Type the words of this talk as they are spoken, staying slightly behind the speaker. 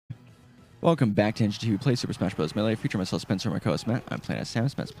Welcome back to NGT. We play Super Smash Bros. Melee. Feature myself, Spencer, and my co-host Matt. I'm playing as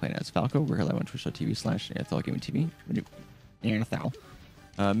Samus. Matt's playing as Falco. We're here live on twitch.tv/HAL Gaming TV.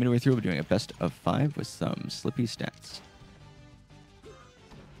 Midway through, we'll be doing a best of 5 with some Slippi stats.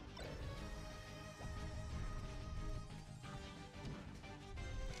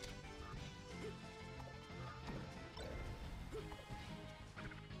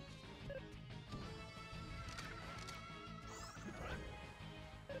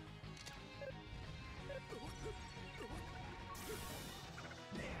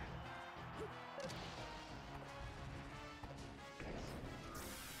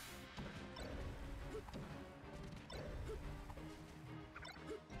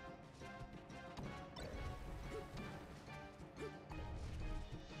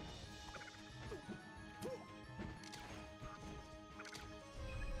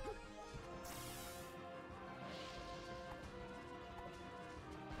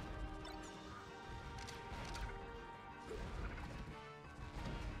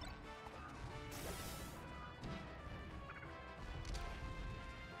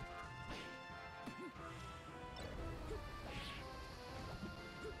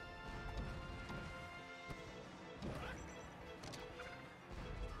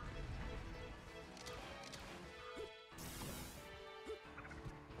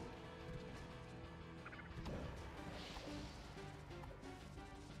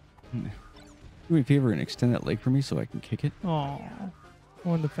 Do me a favor and extend that leg for me so I can kick it. Oh, I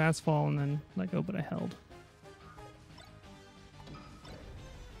wanted the fast fall and then let go, but I held.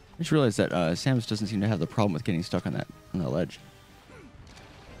 I just realized that Samus doesn't seem to have the problem with getting stuck on that ledge.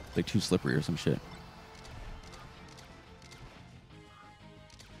 It's like too slippery or some shit.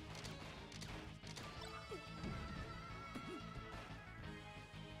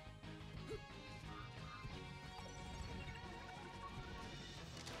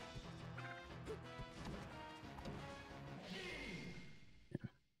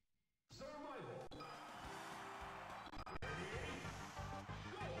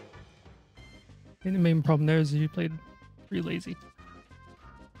 And the main problem there is you played pretty lazy.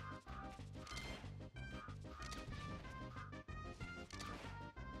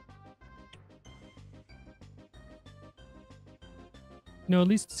 No, at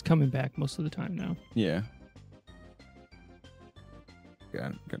least it's coming back most of the time now. Yeah.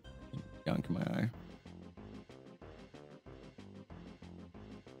 Got gunk in my eye.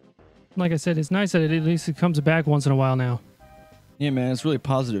 Like I said, it's nice that at least it comes back once in a while now. Yeah, man, it's really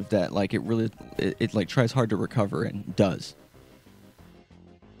positive that like it like tries hard to recover and does.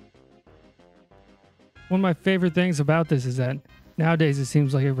 One of my favorite things about this is that nowadays it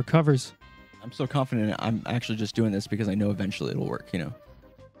seems like it recovers. I'm so confident I'm actually just doing this because I know eventually it'll work, you know.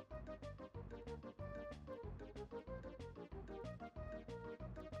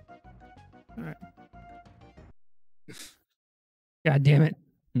 All right. God damn it.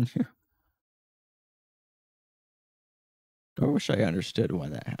 I wish I understood why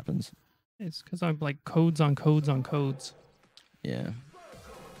that happens. It's because I'm like codes on codes on codes. Yeah.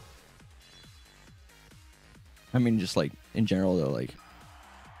 I mean, just like in general though, like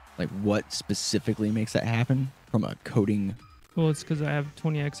what specifically makes that happen from a coding? Well, it's because I have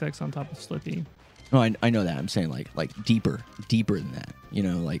 20XX on top of Slippi. No, I know that. I'm saying like deeper than that. You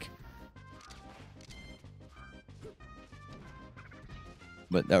know, like.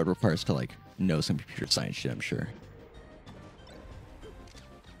 But that would require us to like know some computer science shit, I'm sure.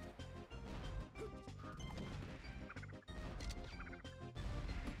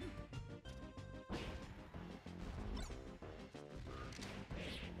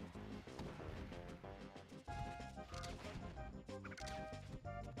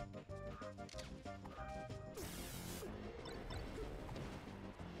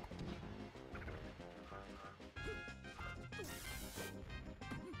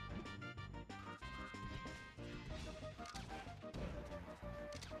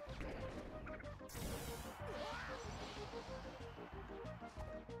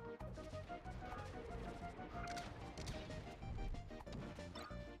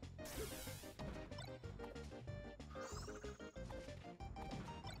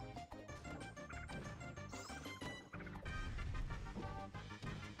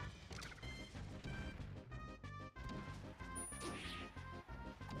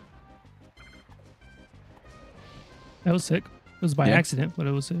 That was sick. It was by accident, but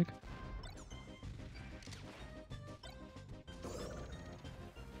it was sick.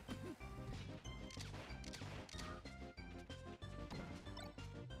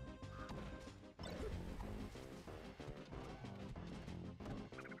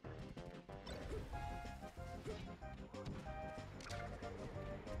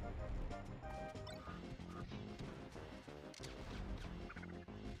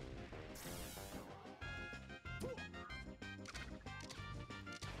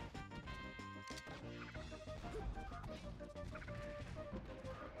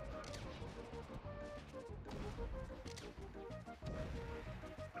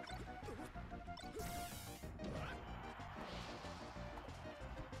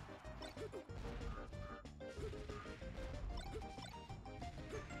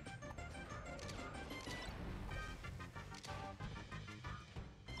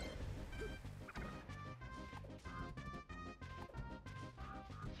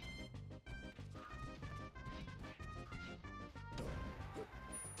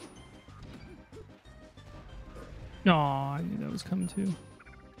 No, I knew that was coming too.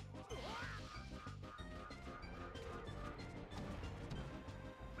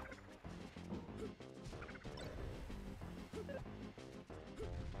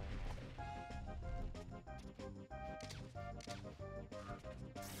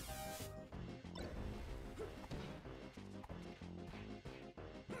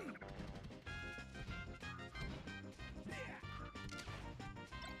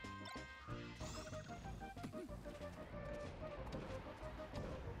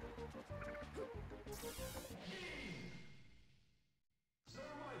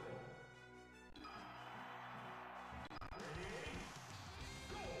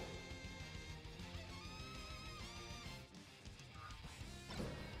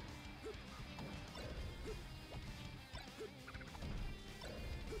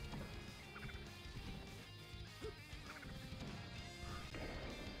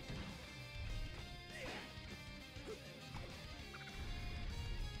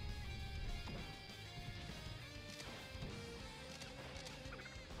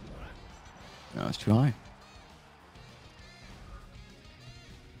 No, it's too high.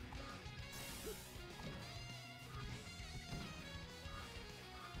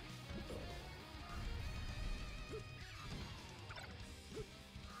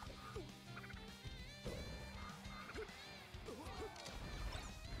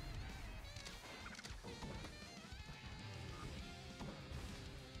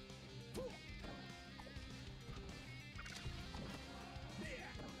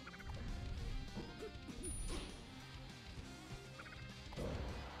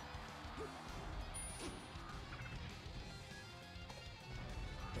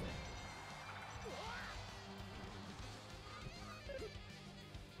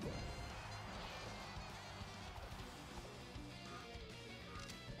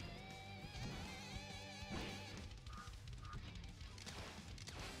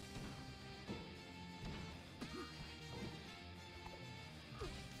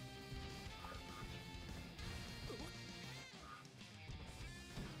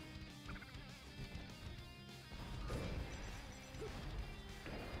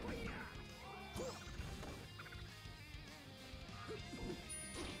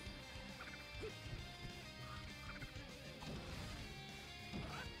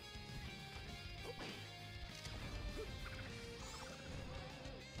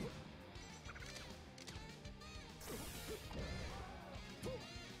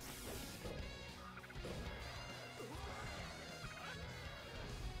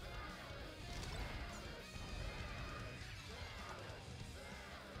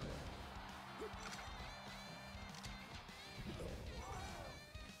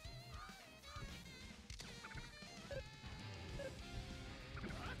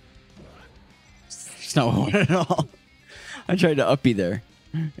 It's not what I wanted at all. I tried to up B there.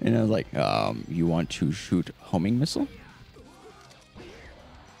 And I was like, you want to shoot homing missile?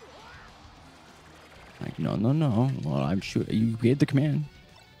 Like, no, no, no. Well, I'm shooting. You gave the command.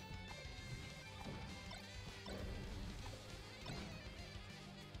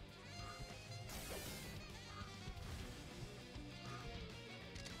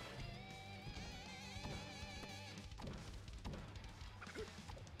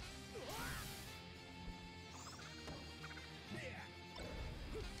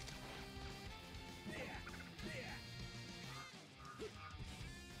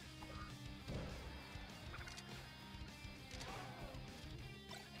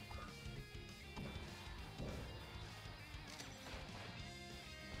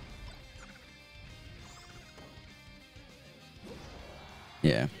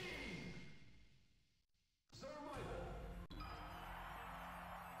 Yeah.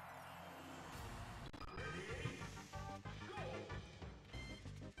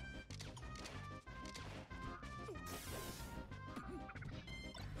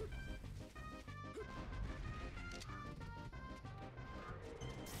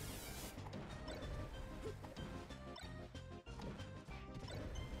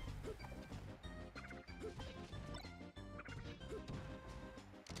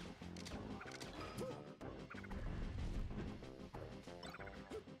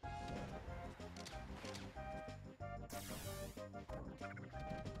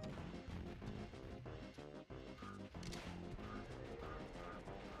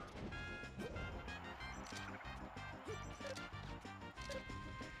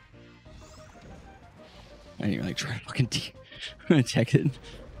 I didn't even like try to fucking attack it.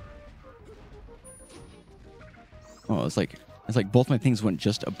 Oh, it's like both my things went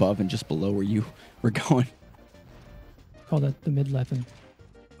just above and just below where you were going. Call that the mid-leffen.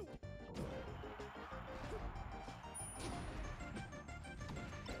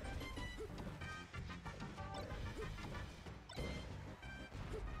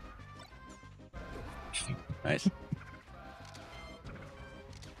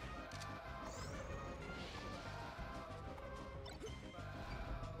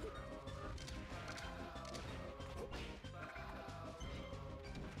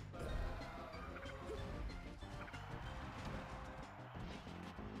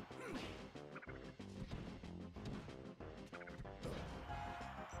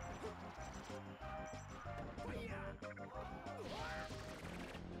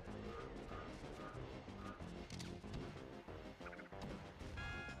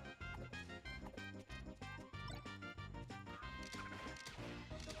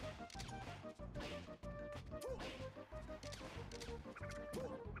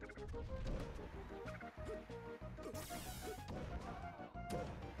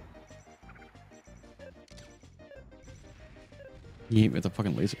 He hit me with a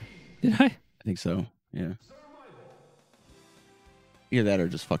fucking laser. Did I? I think so. Yeah. Either that or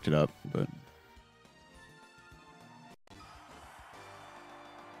just fucked it up, but.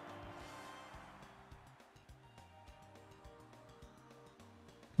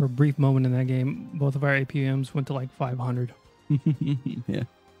 For a brief moment in that game, both of our APMs went to like 500. Yeah.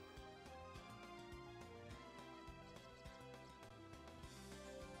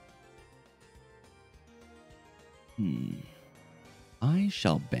 I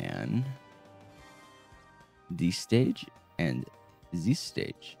shall ban this stage and this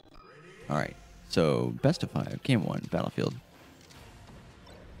stage. All right. So best of 5, game 1, Battlefield.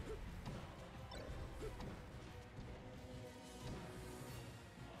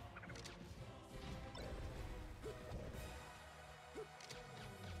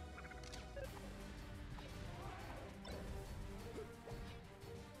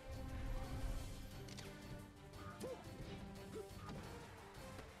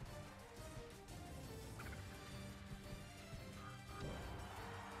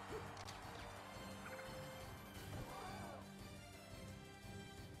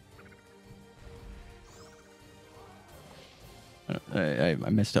 I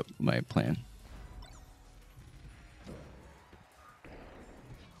messed up my plan.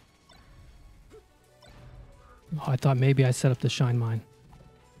 Oh, I thought maybe I set up the shine mine.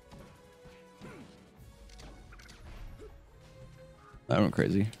 I went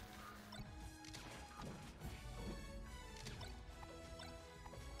crazy.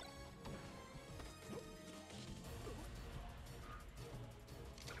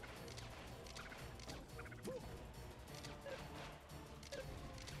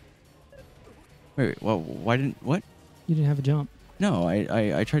 Wait, well, why didn't, what? You didn't have a jump. No,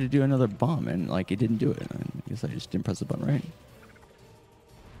 I tried to do another bomb and like it didn't do it. I guess I just didn't press the button right.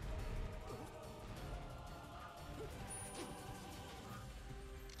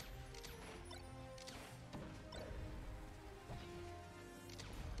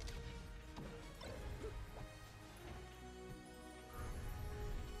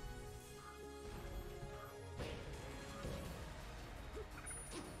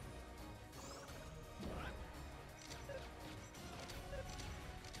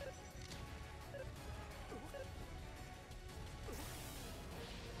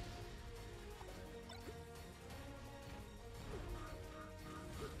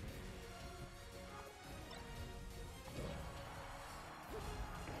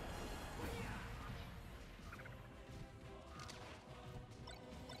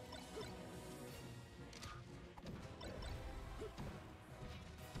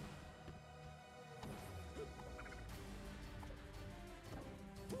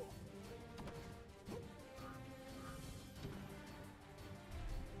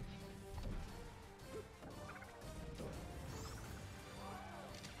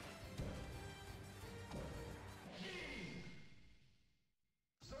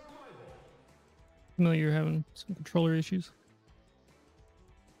 No, you're having some controller issues.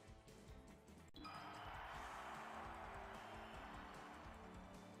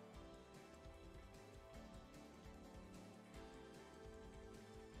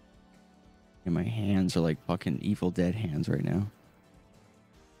 And my hands are like fucking Evil Dead hands right now.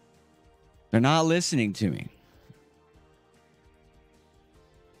 They're not listening to me.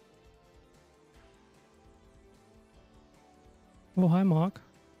 Oh, hi, Mark.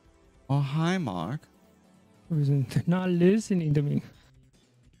 Oh, hi, Mark. They're not listening to me.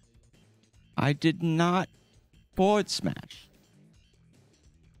 I did not forward smash.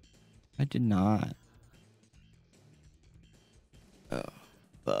 I did not. Oh,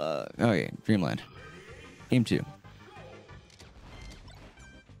 fuck. Okay, Dreamland. Game 2.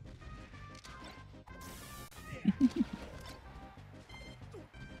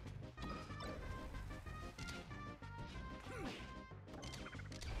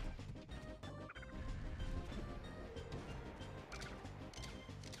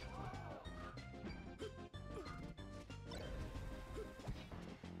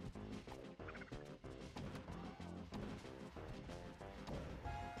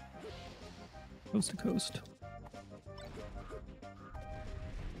 Coast to coast.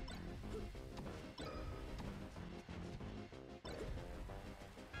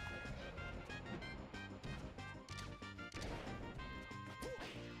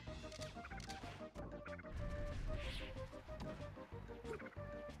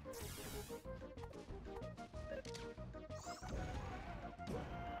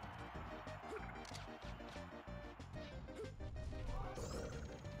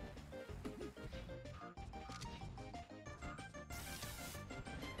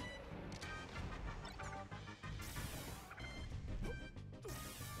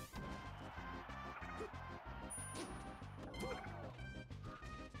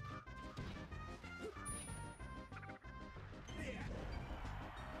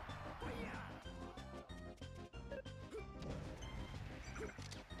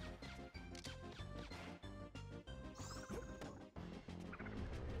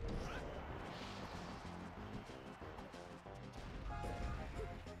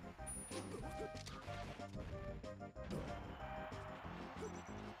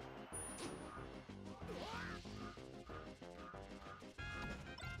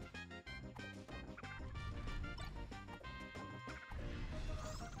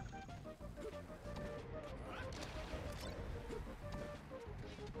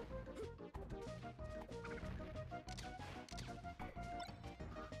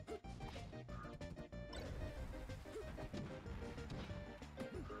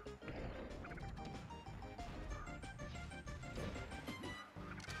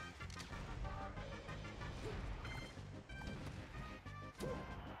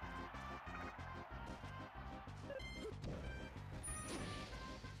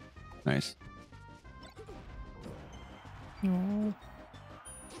 Nice. Oh.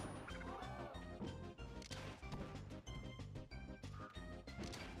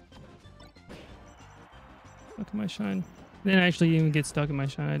 Stuck in my shine. Didn't actually even get stuck in my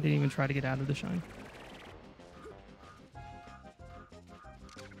shine. I didn't even try to get out of the shine.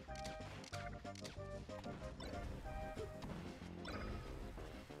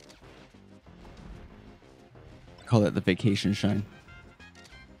 Call that the vacation shine.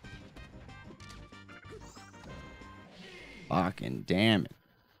 Fucking damn it.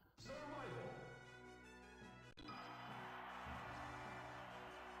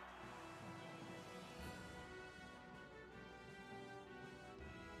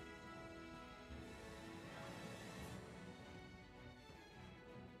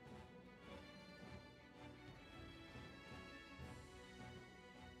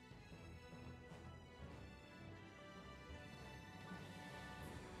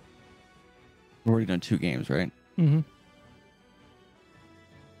 We've already done 2 games, right? Mm-hmm.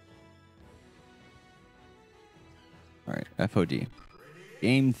 All right, FOD.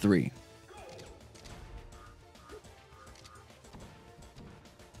 Game 3.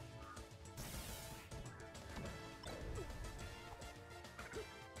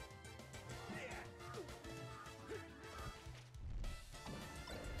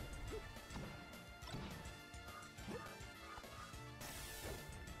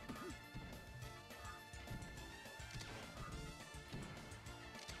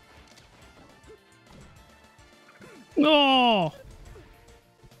 Oh!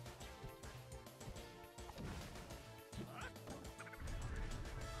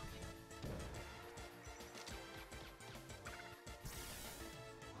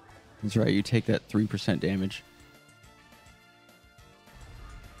 That's right, you take that 3% damage.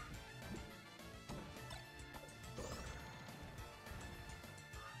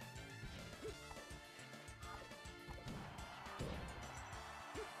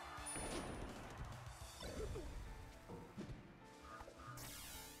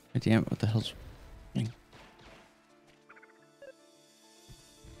 God damn it, what the hell's...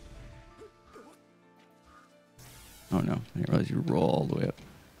 Oh no, I didn't realize you roll all the way up.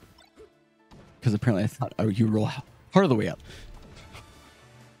 Because apparently I thought you roll part of the way up.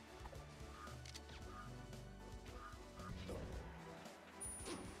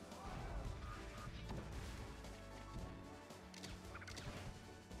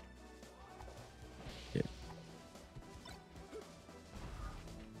 Yeah.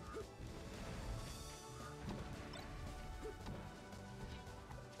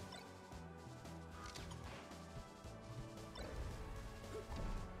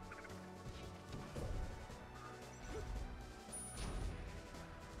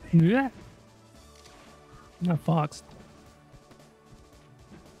 Yeah. Not Fox.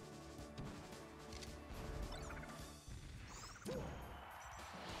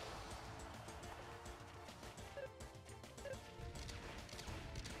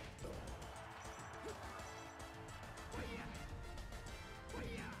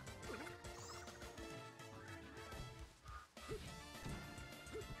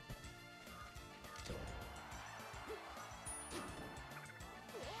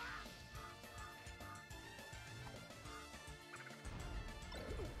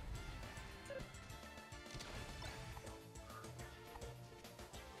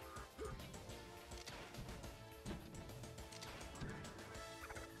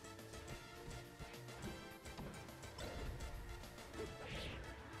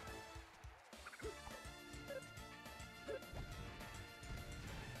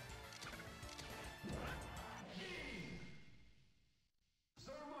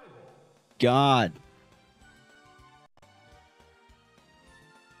 God.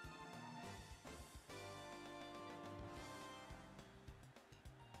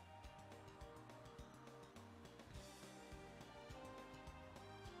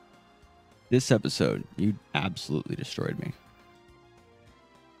 This episode, you absolutely destroyed me.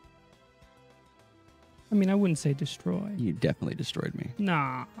 I mean, I wouldn't say destroy. You definitely destroyed me.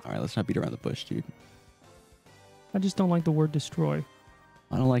 Nah. All right, let's not beat around the bush, dude. I just don't like the word destroy.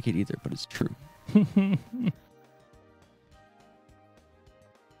 I don't like it either, but it's true. Like,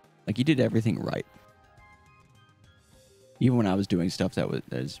 you did everything right. Even when I was doing stuff that was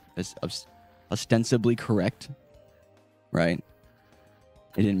as ostensibly correct, right?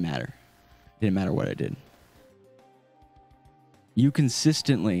 It didn't matter. It didn't matter what I did. You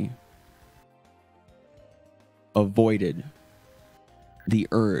consistently avoided the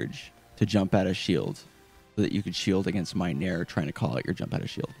urge to jump out of shield so that you could shield against my nair trying to call out your jump out of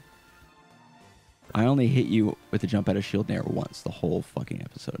shield. I only hit you with the jump out of shield nair once the whole fucking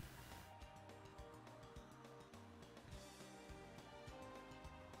episode.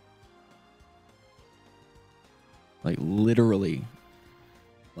 Like, literally,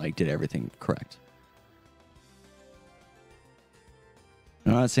 like, did everything correct.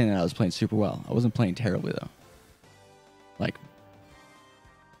 I'm not saying that I was playing super well. I wasn't playing terribly, though. Like,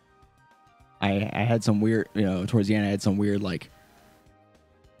 I had some weird, you know, towards the end, I had some weird, like,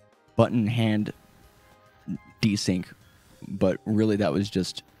 button hand desync, but really that was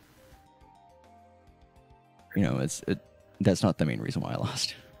just, you know, that's not the main reason why I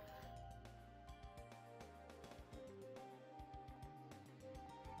lost.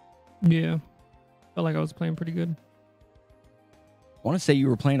 Yeah. Felt like I was playing pretty good. I want to say you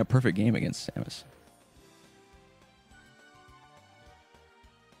were playing a perfect game against Samus.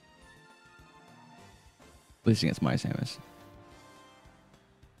 At least against my Samus.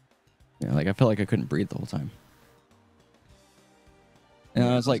 Yeah, like I felt like I couldn't breathe the whole time. And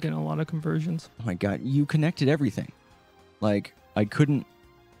I was like, getting a lot of conversions. oh my god, you connected everything. Like I couldn't,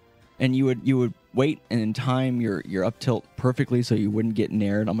 and you would wait and then time your up tilt perfectly so you wouldn't get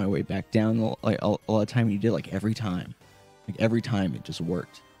nared on my way back down. Like a lot of time you did, like every time it just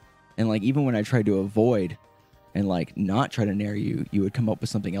worked. And like even when I tried to avoid and like not try to nair you, you would come up with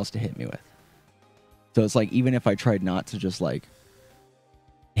something else to hit me with. So it's like even if I tried not to just like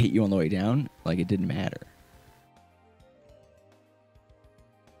hit you on the way down, like it didn't matter.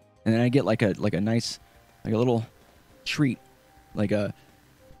 And then I get like a nice, like a little treat, like a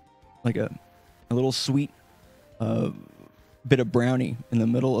little sweet bit of brownie in the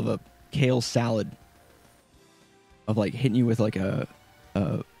middle of a kale salad of like hitting you with like a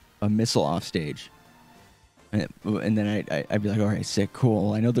missile off stage. And then I'd be like, all right, sick,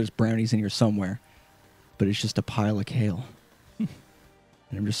 cool. I know there's brownies in here somewhere, but it's just a pile of kale. And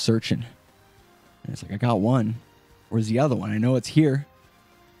I'm just searching. And it's like, I got one. Where's the other one? I know it's here.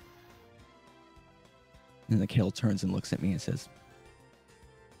 And the kale turns and looks at me and says,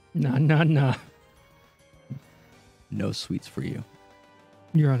 Nah. no sweets for you.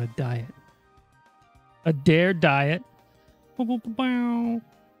 You're on a diet. A dare diet.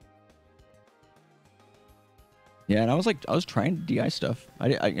 Yeah, and I was trying to DI stuff.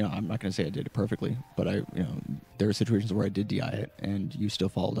 I you know, I'm not gonna say I did it perfectly, but there were situations where I did DI it, and you still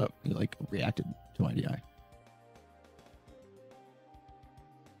followed up. You like reacted to my DI.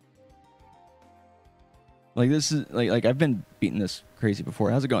 Like this is like I've been beating this crazy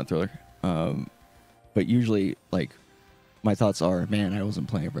before. How's it going, Thriller? But usually like my thoughts are, man, I wasn't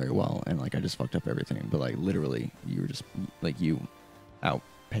playing very well, and like I just fucked up everything. But like literally, you were just like you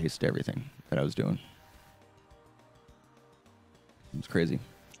outpaced everything that I was doing. It's crazy.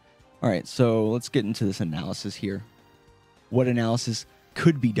 All right, so let's get into this analysis here. What analysis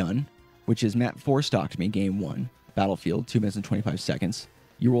could be done, which is Matt 4-stocked me game 1, Battlefield, 2 minutes and 25 seconds.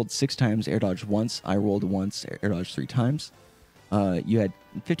 You rolled 6 times, air dodge once. I rolled once, air dodge 3 times. You had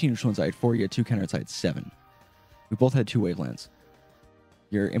 15 neutral ones, I had 4. You had 2 counters, I had 7. We both had 2 wavelands.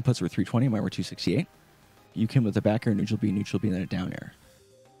 Your inputs were 320, mine were 268. You came with a back air, neutral B, and then a down air.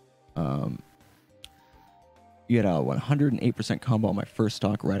 You had a 108% combo on my first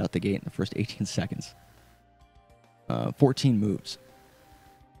stock right out the gate in the first 18 seconds. 14 moves.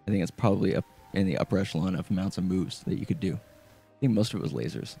 I think it's probably up in the upper echelon of amounts of moves that you could do. I think most of it was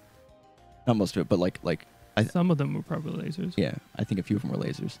lasers. Not most of it, but like some of them were probably lasers. Yeah, I think a few of them were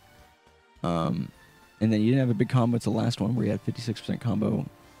lasers. And then you didn't have a big combo. It's the last one where you had 56% combo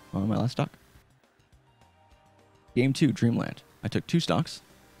on my last stock. Game 2, Dreamland. I took 2 stocks.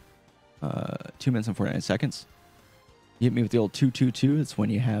 2 minutes and 49 seconds. You hit me with the old 2-2-2. It's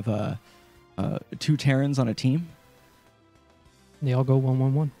when you have 2 Terrans on a team. They all go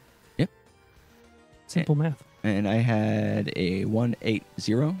 1-1-1. Yep. Simple math. And I had a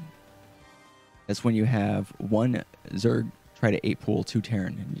 1-8-0. That's when you have 1 Zerg try to 8-pool 2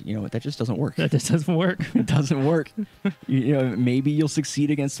 Terran. And you know what? That just doesn't work. That just doesn't work. It doesn't work. You know, maybe you'll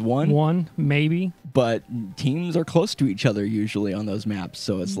succeed against one. One, maybe. But teams are close to each other usually on those maps.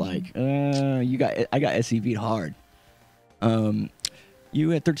 So it's like, I got SEV'd hard. You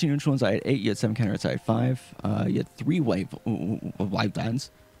had 13 neutral ones, I had 8. You had 7 counters, I had 5. You had 3 wave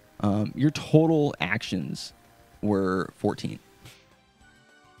bands. Your total actions were 14.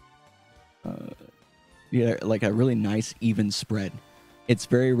 Yeah, like a really nice even spread. It's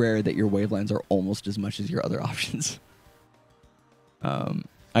very rare that your wavelengths are almost as much as your other options. I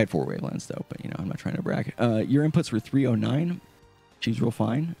had 4 wavelengths though, but I'm not trying to brag. Your inputs were 309. She's real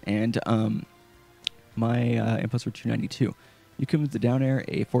fine, and my inputs were 292. You could move the down air,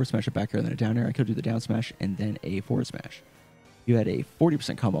 a forward smash, a back air, then a down air. I could do the down smash and then a forward smash. You had a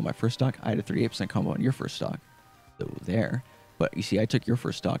 40% combo on my first stock. I had a 38% combo on your first stock. So there. But you see, I took your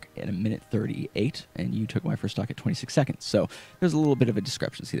first stock at 1:38, and you took my first stock at 26 seconds. So there's a little bit of a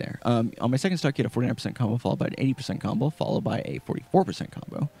discrepancy there. On my second stock, you had a 49% combo, followed by an 80% combo, followed by a 44%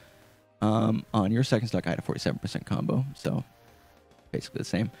 combo. On your second stock, I had a 47% combo, so basically the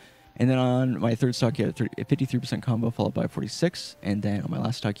same. And then on my third stock, you had a 53% combo, followed by a 46. And then on my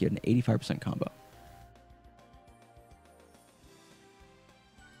last stock, you had an 85% combo.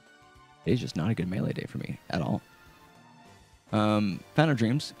 Today's just not a good melee day for me at all. Fountain of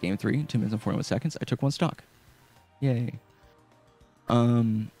Dreams, Game 3, 2 minutes and 41 seconds. I took 1 stock. Yay.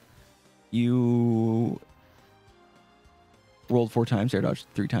 You rolled 4 times, air dodged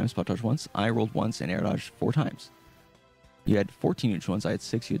 3 times, spot dodged once. I rolled once and air dodged 4 times. You had 14 neutral ones. I had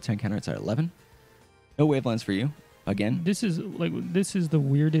 6. You had 10 counter hits. I had 11. No wavelengths for you. Again. This is the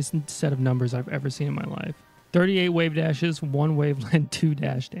weirdest set of numbers I've ever seen in my life. 38 wave dashes, 1 wavelength, 2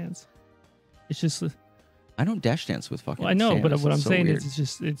 dash dance. It's just... I don't dash dance with fucking I know, Samus. but what I'm so saying weird.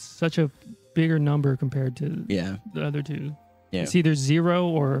 is it's such a bigger number compared to the other two. Yeah. It's either 0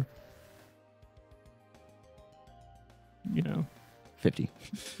 or 50.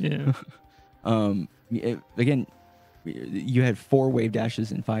 Yeah. Again, you had 4 wave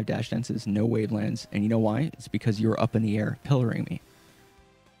dashes and 5 dash dances, no wavelands, and you know why? It's because you were up in the air pillaring me.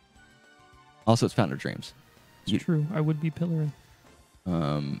 Also, it's Fountain of Dreams. It's true. I would be pillaring.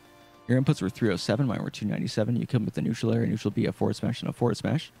 Your inputs were 307, mine were 297. You come with the neutral air, neutral B, a forward smash, and a forward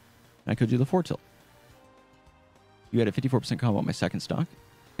smash. And I could do the forward tilt. You had a 54% combo on my second stock,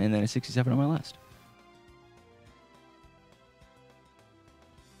 and then a 67 on my last.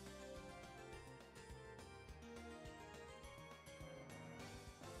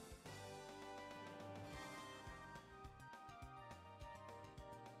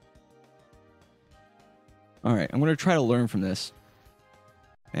 All right, I'm going to try to learn from this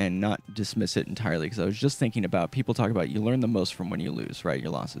and not dismiss it entirely, because I was just thinking about, people talk about you learn the most from when you lose, right?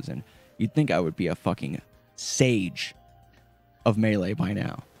 Your losses. And you'd think I would be a fucking sage of Melee by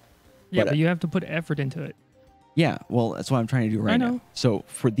now. Yeah, but you have to put effort into it. Yeah, well, that's what I'm trying to do right now. So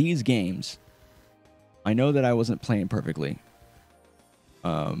for these games, I know that I wasn't playing perfectly.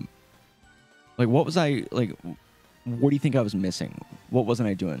 What was I, what do you think I was missing? What wasn't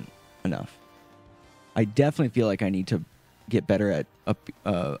I doing enough? I definitely feel like I need to get better at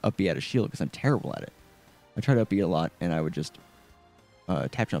up B at a shield, because I'm terrible at it. I try to up B a lot, and I would just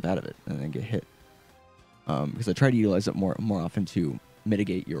tap jump out of it and then get hit. Because I try to utilize it more often to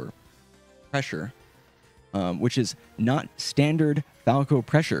mitigate your pressure, which is not standard Falco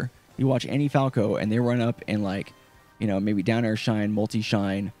pressure. You watch any Falco, and they run up and maybe down air shine, multi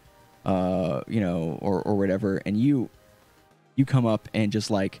shine, or whatever, and you come up and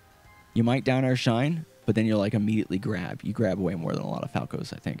just you might down air shine, but then you'll immediately grab. You grab way more than a lot of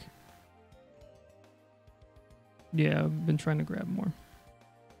Falcos, I think. Yeah, I've been trying to grab more.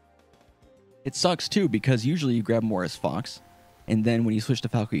 It sucks too, because usually you grab more as Fox, and then when you switch to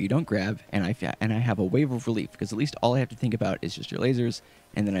Falco, you don't grab, and I have a wave of relief, because at least all I have to think about is just your lasers,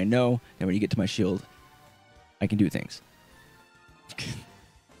 and then I know that when you get to my shield, I can do things.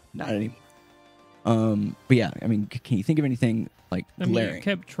 Not anymore. But yeah, I mean, can you think of anything glaring? You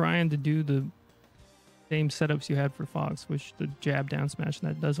kept trying to do the same setups you had for Fox, which the jab down smash, and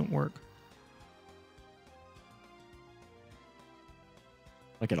that doesn't work.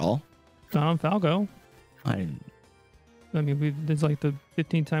 At all? Not on Falco. This is the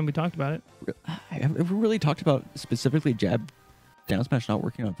 15th time we talked about it. Have we really talked about specifically jab down smash not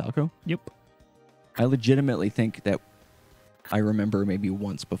working on Falco? Yep. I legitimately think that I remember maybe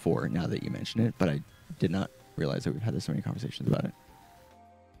once before, now that you mention it, but I did not realize that we've had so many conversations about it.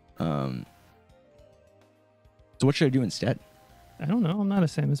 So what should I do instead? I don't know. I'm not a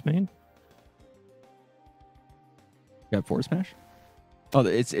Samus main. Jab forward smash? Oh,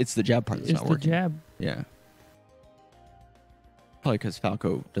 it's the jab part that's not working. It's the jab. Yeah. Probably because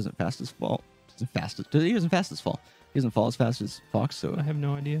Falco doesn't fast as fall. He doesn't fast as fall. He doesn't fall as fast as Fox. So I have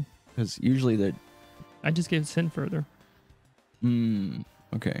no idea. Because usually I just get sent further.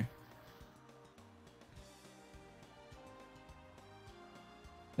 Okay.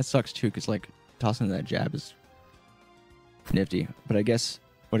 That sucks too, because tossing that jab is nifty. But I guess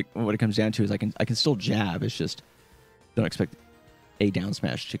what it comes down to is I can still jab. It's just don't expect a down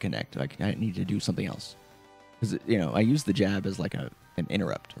smash to connect. Like I need to do something else because I use the jab as like an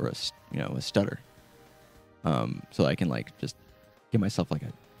interrupt or a stutter, so I can like just give myself like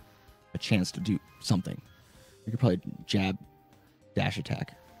a chance to do something. I could probably jab, dash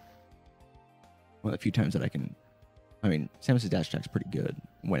attack. Well, a few times that I can. I mean, Samus' dash attack is pretty good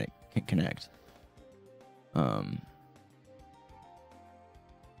when it can connect.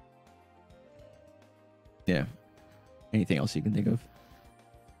 Yeah. Anything else you can think of?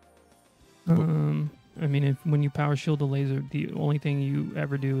 I mean, when you power shield a laser, the only thing you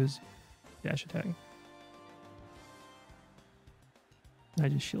ever do is dash attack. I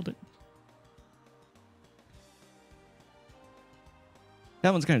just shield it.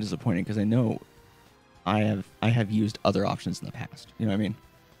 That one's kind of disappointing because I know I have used other options in the past. You know what I mean?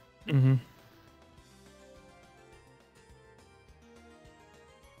 Mm-hmm.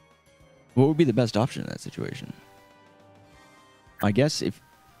 What would be the best option in that situation? I guess if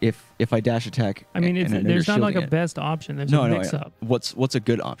I dash attack, I mean, there's not like a it, best option. There's a mix-up. What's a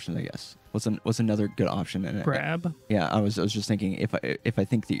good option? I guess what's another good option? And Grab. Yeah, I was just thinking if I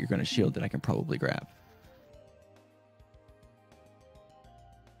think that you're going to shield, then I can probably grab.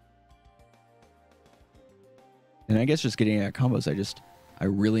 And I guess just getting out combos, I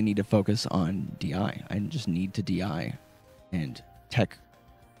really need to focus on DI. I just need to DI and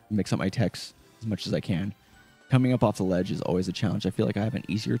mix up my techs as much as I can. Coming up off the ledge is always a challenge. I feel like I have an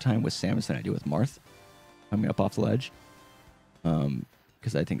easier time with Samus than I do with Marth coming up off the ledge.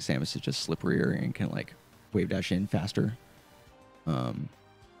 Because I think Samus is just slipperier and can like wave dash in faster. And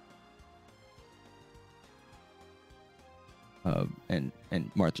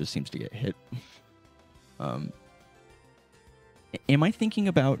Marth just seems to get hit. Am I thinking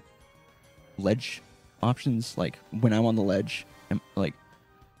about ledge options? Like when I'm on the ledge,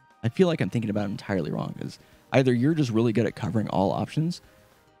 I feel like I'm thinking about it entirely wrong because either you're just really good at covering all options,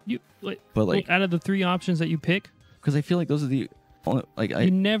 but out of the 3 options that you pick, because I feel like those are the only,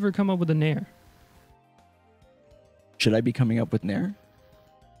 you never come up with a nair. Should I be coming up with nair?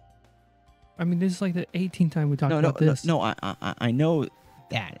 I mean, this is like the 18th time we talked about this. No, I know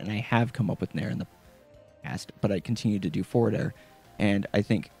that, and I have come up with nair in the past, but I continue to do forward air, and I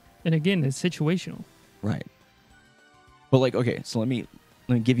think. And again, it's situational. Right. But okay, so let me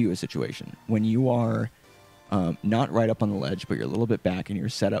give you a situation when you are not right up on the ledge, but you're a little bit back, and you're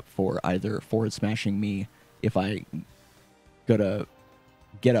set up for either forward smashing me if I go to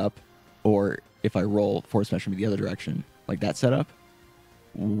get up, or if I roll forward smashing me the other direction, like that setup.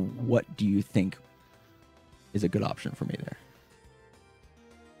 What do you think is a good option for me there?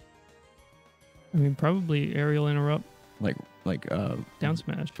 I mean, probably aerial interrupt. Like down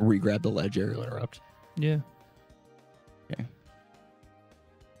smash. Re-grab the ledge, aerial interrupt. Yeah. Okay.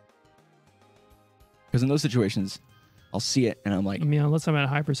 Because in those situations, I'll see it and I'm like, I mean, unless I'm at a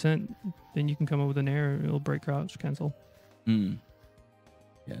high percent, then you can come up with an air. It'll break crouch cancel. Yeah,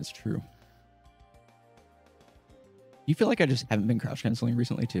 it's true. You feel like I just haven't been crouch canceling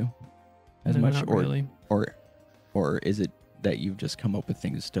recently too, as much, not really. or is it that you've just come up with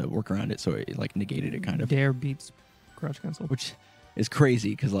things to work around it, so it like negated it kind of? Dare beats crouch cancel, which is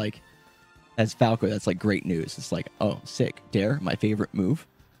crazy because like as Falco, that's like great news. It's like, oh, sick. Dare, my favorite move.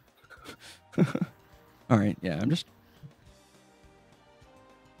 All right, yeah, I'm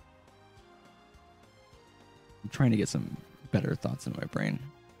trying to get some better thoughts in my brain.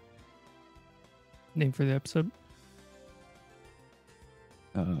 Name for the episode?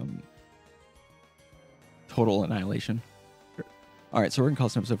 Total Annihilation. Sure. All right, so we're going to call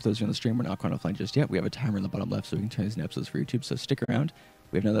this an episode for those of you on the stream. We're not quantifying just yet. We have a timer in the bottom left, so we can turn these into episodes for YouTube, so stick around.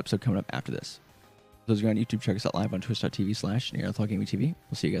 We have another episode coming up after this. For those of you on YouTube, check us out live on twitch.tv/NearthallGamingTV.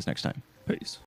 We'll see you guys next time. Peace.